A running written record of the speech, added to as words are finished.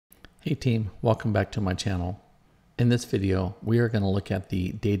Hey team, welcome back to my channel. In this video, we are going to look at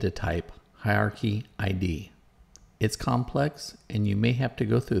the data type HierarchyID. It's complex and you may have to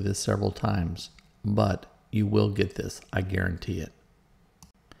go through this several times, but you will get this, I guarantee it.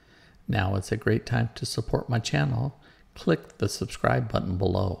 Now it's a great time to support my channel. Click the subscribe button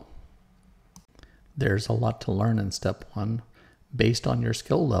below. There's a lot to learn in step 1. Based on your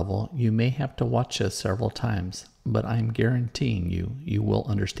skill level, you may have to watch this several times, but I'm guaranteeing you will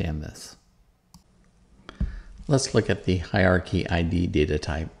understand this. Let's look at the HierarchyID data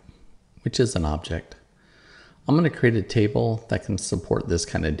type, which is an object. I'm going to create a table that can support this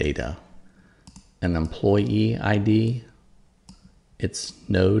kind of data. An employee ID, its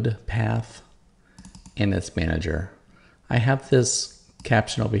node path, and its manager. I have this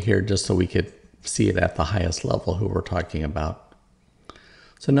caption over here just so we could see it at the highest level who we're talking about.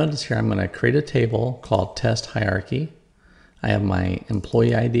 So notice here I'm going to create a table called test hierarchy. I have my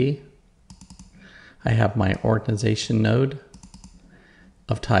employee ID. I have my organization node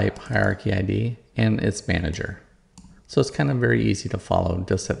of type HierarchyID and its manager. So it's kind of very easy to follow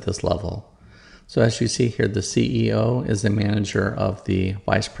just at this level. So as you see here, the CEO is the manager of the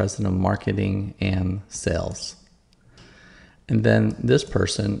vice president of marketing and sales. And then this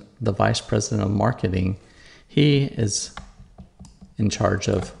person, the vice president of marketing, he is in charge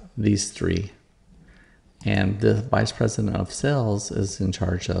of these three. And the vice president of sales is in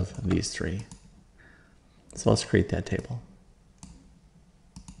charge of these three. So let's create that table.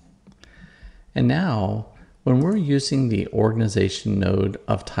 And now, when we're using the organization node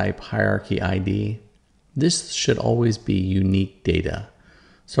of type HierarchyID, this should always be unique data.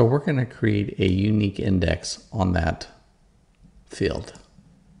 So we're going to create a unique index on that field.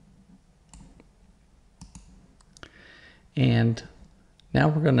 And now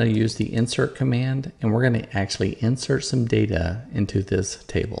we're going to use the insert command, and we're going to actually insert some data into this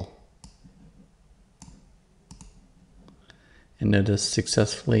table. And notice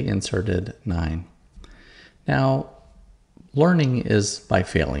successfully inserted 9. Now, learning is by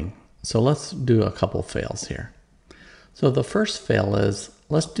failing. So let's do a couple fails here. So the first fail is,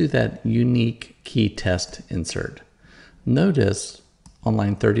 let's do that unique key test insert. Notice on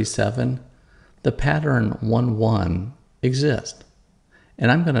line 37, the pattern 1-1 exists. And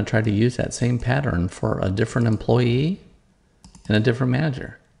I'm going to try to use that same pattern for a different employee and a different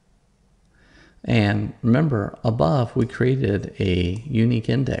manager. And remember, above we created a unique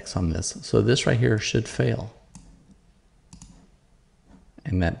index on this. So this right here should fail.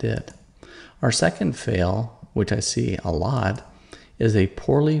 And that did. Our second fail, which I see a lot, is a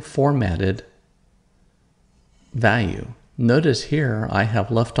poorly formatted value. Notice here I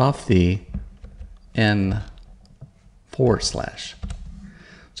have left off the n/.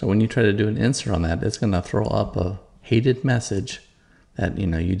 So when you try to do an insert on that, it's going to throw up a hated message that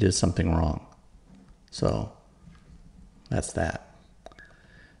you did something wrong. So that's that.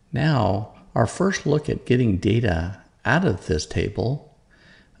 Now, our first look at getting data out of this table,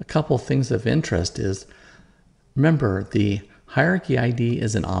 a couple things of interest is, remember, the HierarchyID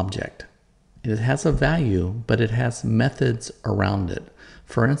is an object. It has a value, but it has methods around it.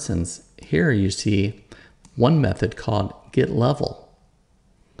 For instance, here you see one method called getLevel.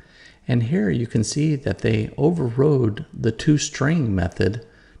 And here you can see that they overrode the toString method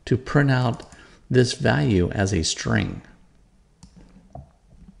to print out this value as a string.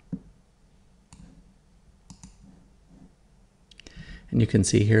 And you can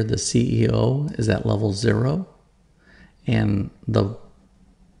see here the CEO is at level 0 and the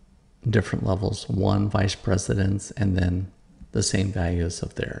different levels, 1 vice presidents, and then the same values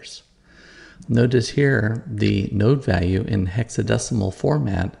of theirs. Notice here the node value in hexadecimal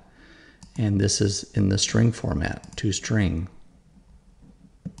format, and this is in the string format, toString.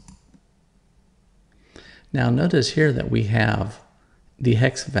 Now notice here that we have the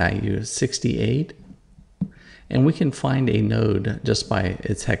hex value 68, and we can find a node just by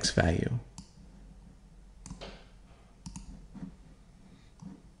its hex value.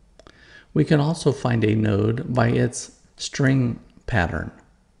 We can also find a node by its string pattern.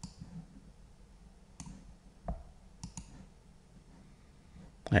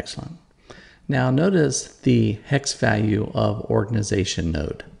 Excellent. Now notice the hex value of organization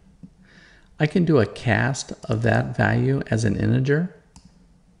node. I can do a cast of that value as an integer,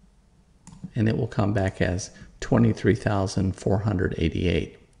 and it will come back as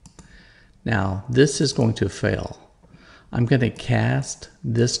 23,488. Now this is going to fail. I'm going to cast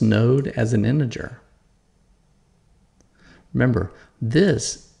this node as an integer. Remember,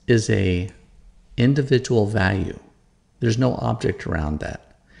 this is a individual value. There's no object around that.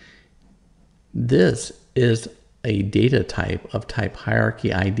 This is a data type of type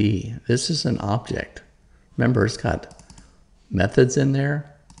HierarchyID. This is an object. Remember, it's got methods in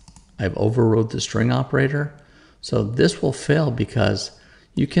there. I've overrode the string operator. So this will fail because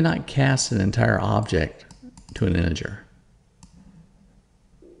you cannot cast an entire object to an integer.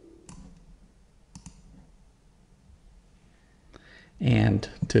 And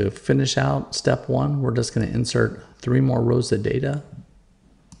to finish out step 1, we're just going to insert 3 more rows of data.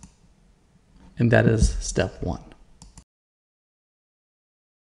 And that is step 1.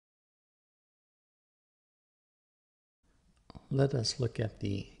 Let us look at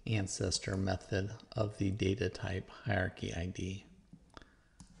the ancestor method of the data type HierarchyID.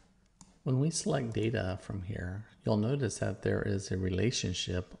 When we select data from here, you'll notice that there is a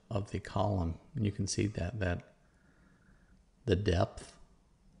relationship of the column. You can see that the depth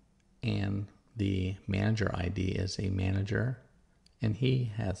and the manager ID is a manager, and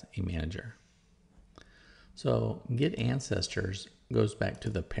he has a manager. So getAncestors goes back to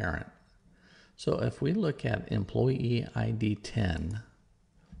the parent. So if we look at employee ID 10,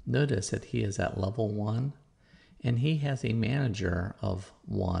 notice that he is at level 1, and he has a manager of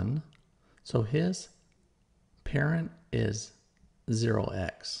 1. So his parent is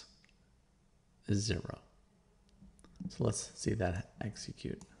 0x, is 0. So let's see that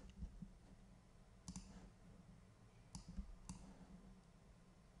execute.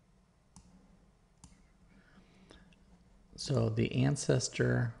 So the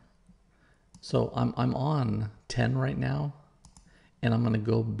ancestor, so I'm on 10 right now, and I'm going to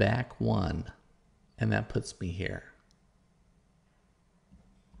go back 1, and that puts me here.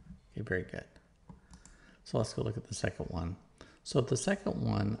 Okay, very good. So let's go look at the second one. So the second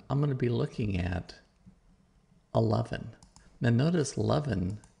one, I'm going to be looking at 11. Now notice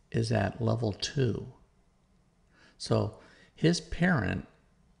 11 is at level 2. So his parent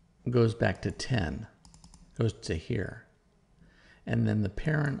goes back to 10, goes to here. And then the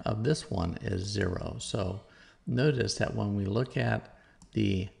parent of this one is 0. So notice that when we look at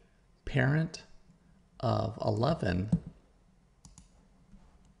the parent of 11,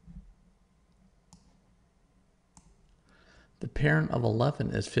 the parent of 11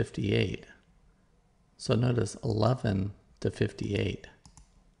 is 58. So notice 11 to 58.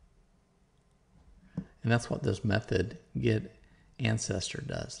 And that's what this method getAncestor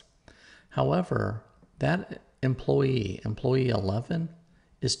does. However, that employee 11,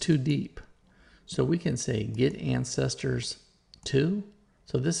 is too deep. So we can say getAncestors 2.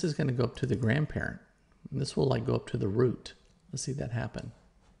 So this is going to go up to the grandparent. And this will go up to the root. Let's see that happen.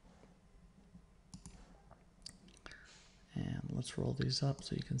 And let's roll these up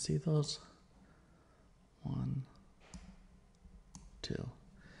so you can see those. 1, 2.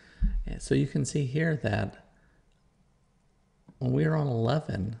 And so you can see here that when we are on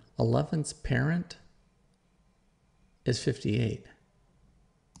 11, 11's parent is 58.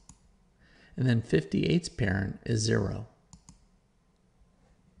 And then 58's parent is 0.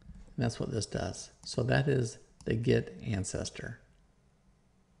 And that's what this does. So that is the getAncestor.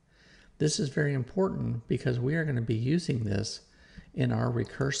 This is very important because we are going to be using this in our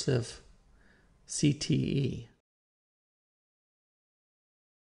recursive CTE.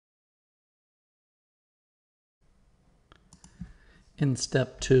 In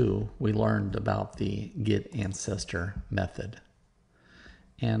step 2, we learned about the getAncestor method.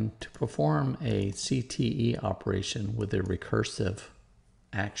 And to perform a CTE operation with a recursive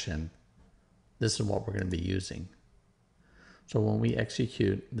action, this is what we're going to be using. So when we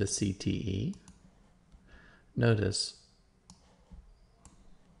execute the CTE, notice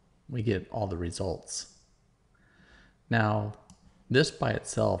we get all the results. Now, this by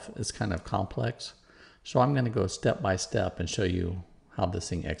itself is kind of complex, so I'm going to go step by step and show you how this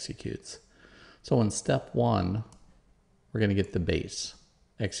thing executes. So in step 1, we're going to get the base,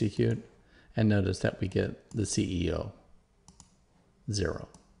 execute, and notice that we get the CEO, 0.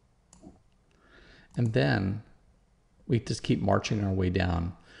 And then we just keep marching our way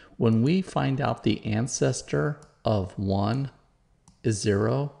down. When we find out the ancestor of 1 is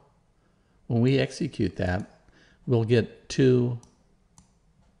 0, when we execute that, we'll get 2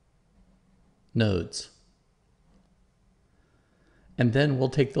 nodes. And then we'll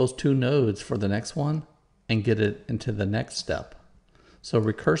take those 2 nodes for the next one and get it into the next step. So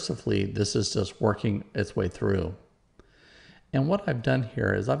recursively, this is just working its way through. And what I've done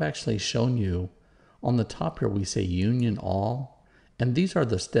here is I've actually shown you on the top here, we say union all, and these are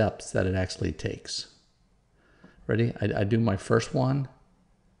the steps that it actually takes. Ready? I do my first one,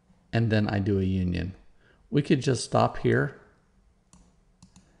 and then I do a union. We could just stop here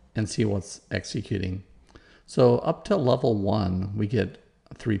and see what's executing. So up to level 1, we get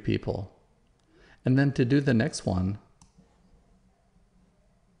 3 people. And then to do the next one,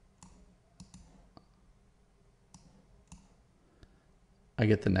 I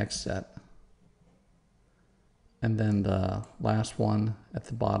get the next set. And then the last one at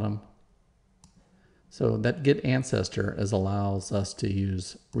the bottom. So that getAncestor allows us to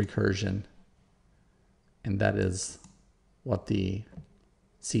use recursion. And that is what the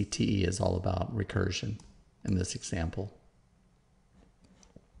CTE is all about, recursion, in this example.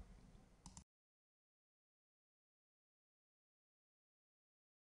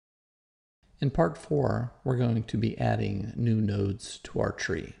 In part 4, we're going to be adding new nodes to our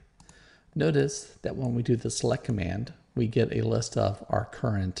tree. Notice that when we do the select command, we get a list of our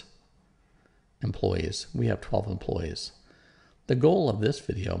current employees. We have 12 employees. The goal of this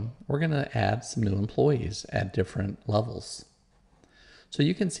video, we're going to add some new employees at different levels. So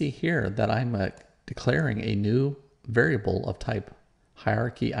you can see here that I'm declaring a new variable of type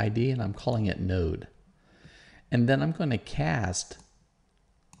HierarchyID, and I'm calling it node. And then I'm going to cast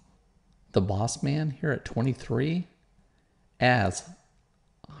the boss man here at 23 as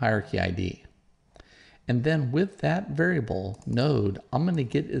HierarchyID. And then with that variable node, I'm going to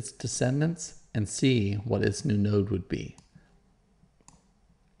get its descendants and see what its new node would be.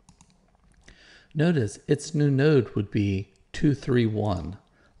 Notice its new node would be 231.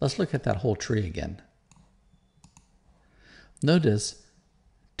 Let's look at that whole tree again. Notice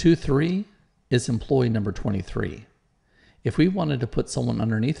 23 is employee number 23. If we wanted to put someone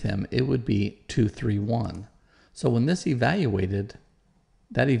underneath him, it would be 231. So when this evaluated,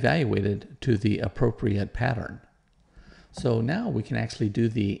 that evaluated to the appropriate pattern. So now we can actually do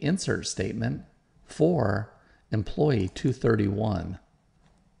the insert statement for employee 231.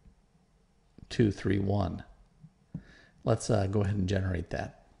 231. Let's go ahead and generate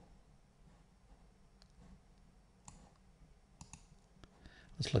that.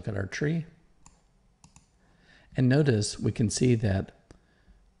 Let's look at our tree. And notice we can see that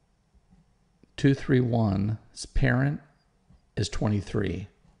 231's parent is 23.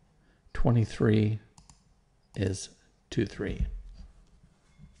 23 is 23.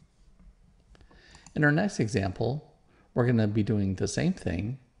 In our next example, we're going to be doing the same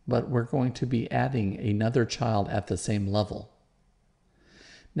thing, but we're going to be adding another child at the same level.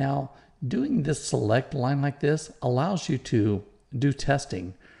 Now, doing this select line like this allows you to do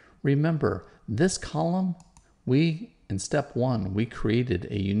testing. Remember, this column, in step 1, we created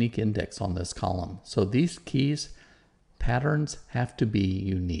a unique index on this column. So these keys, patterns have to be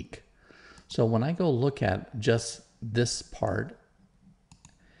unique. So when I go look at just this part,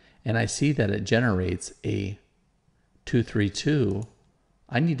 and I see that it generates a 232,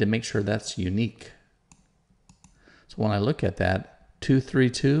 I need to make sure that's unique. So when I look at that,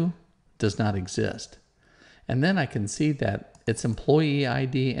 232 does not exist. And then I can see that its employee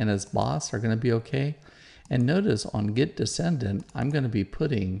ID and its boss are going to be okay. And notice on GetDescendant, I'm going to be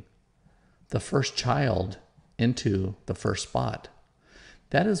putting the first child into the first spot.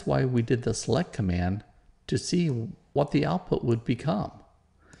 That is why we did the select command, to see what the output would become.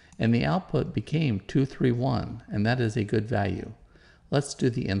 And the output became 231, and that is a good value. Let's do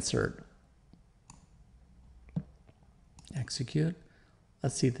the insert. Execute.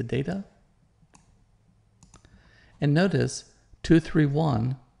 Let's see the data. And notice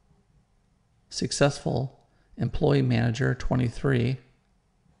 231, successful, employee manager 23,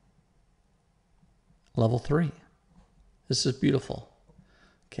 level 3. This is beautiful.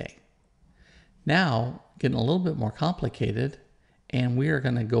 Okay. Now, getting a little bit more complicated, and we are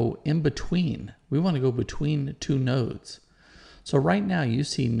going to go in between. We want to go between two nodes. So right now you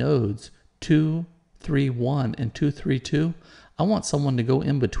see nodes 231 and 232. I want someone to go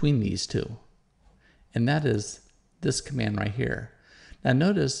in between these two. And that is this command right here. Now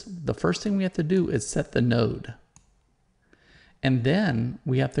notice the first thing we have to do is set the node. And then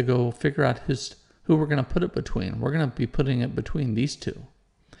we have to go figure out who we're going to put it between. We're going to be putting it between these two.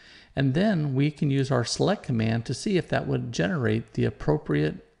 And then we can use our select command to see if that would generate the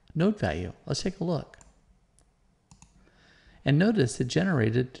appropriate node value. Let's take a look. And notice it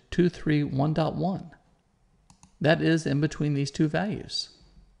generated 231.1. That is in between these two values.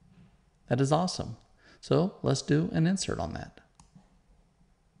 That is awesome. So let's do an insert on that.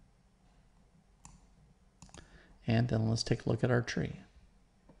 And then let's take a look at our tree.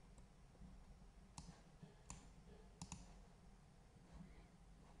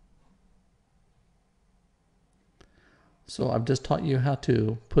 So I've just taught you how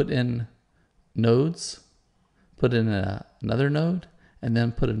to put in nodes, put in another node, and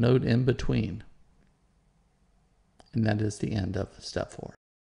then put a node in between. And that is the end of step 4.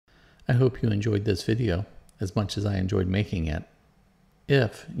 I hope you enjoyed this video as much as I enjoyed making it.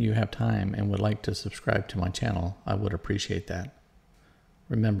 If you have time and would like to subscribe to my channel, I would appreciate that.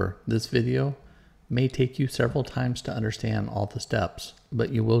 Remember, this video may take you several times to understand all the steps,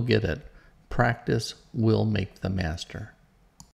 but you will get it. Practice will make the master.